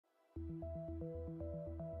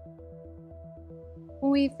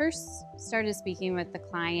When we first started speaking with the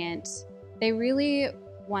client, they really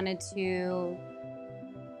wanted to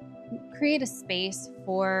create a space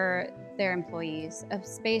for their employees, a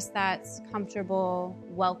space that's comfortable,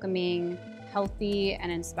 welcoming, healthy,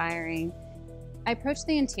 and inspiring. I approached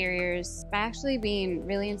the interiors by actually being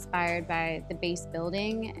really inspired by the base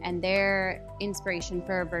building and their inspiration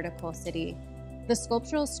for a vertical city. The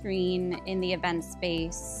sculptural screen in the event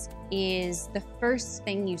space is the first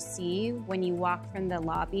thing you see when you walk from the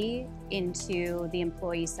lobby into the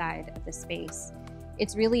employee side of the space.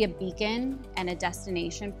 It's really a beacon and a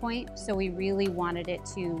destination point, so we really wanted it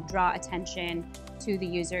to draw attention to the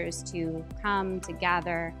users to come, to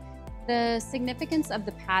gather. The significance of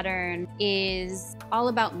the pattern is all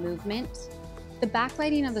about movement. The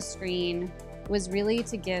backlighting of the screen was really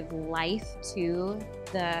to give life to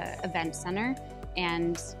the event center,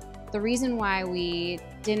 and the reason why we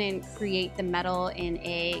didn't create the metal in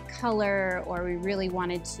a color, or we really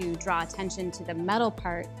wanted to draw attention to the metal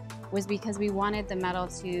part, was because we wanted the metal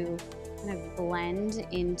to kind of blend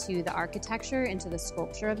into the architecture, into the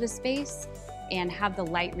sculpture of the space, and have the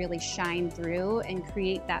light really shine through and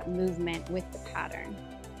create that movement with the pattern.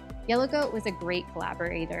 Yellow Goat was a great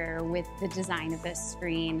collaborator with the design of this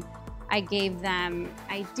screen. I gave them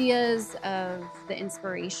ideas of the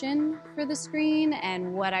inspiration for the screen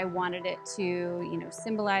and what I wanted it to,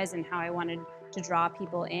 symbolize and how I wanted to draw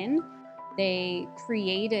people in. They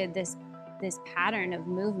created this pattern of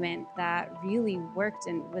movement that really worked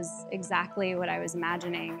and was exactly what I was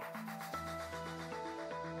imagining.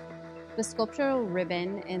 The sculptural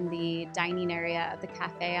ribbon in the dining area of the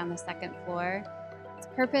cafe on the second floor, its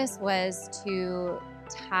purpose was to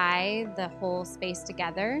tie the whole space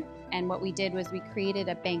together. And what we did was we created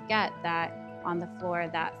a banquette that on the floor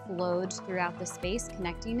that flowed throughout the space,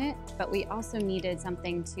 connecting it. But we also needed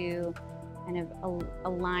something to kind of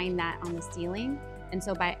align that on the ceiling. And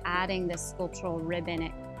so by adding this sculptural ribbon,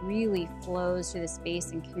 it really flows through the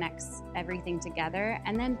space and connects everything together,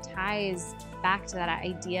 and then ties back to that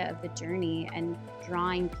idea of the journey and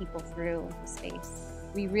drawing people through the space.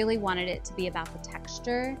 We really wanted it to be about the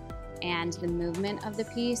texture and the movement of the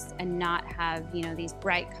piece and not have, these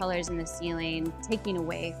bright colors in the ceiling taking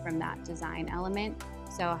away from that design element.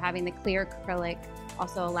 So having the clear acrylic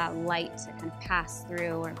also allowed light to kind of pass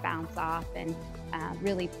through or bounce off and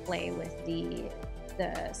really play with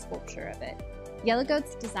the sculpture of it. Yellow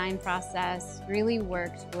Goat's design process really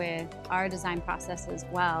worked with our design process as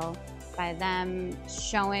well, by them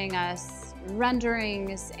showing us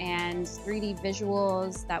renderings and 3D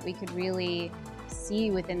visuals that we could really see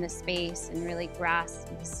within the space and really grasp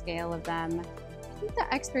the scale of them. I think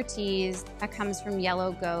the expertise that comes from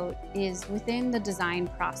Yellow Goat is within the design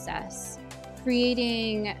process,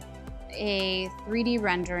 creating a 3D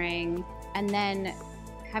rendering and then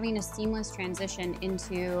having a seamless transition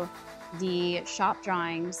into the shop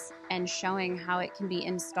drawings and showing how it can be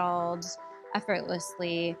installed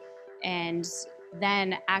effortlessly, and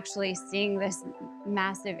then actually seeing this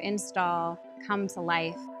massive install come to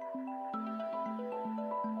life.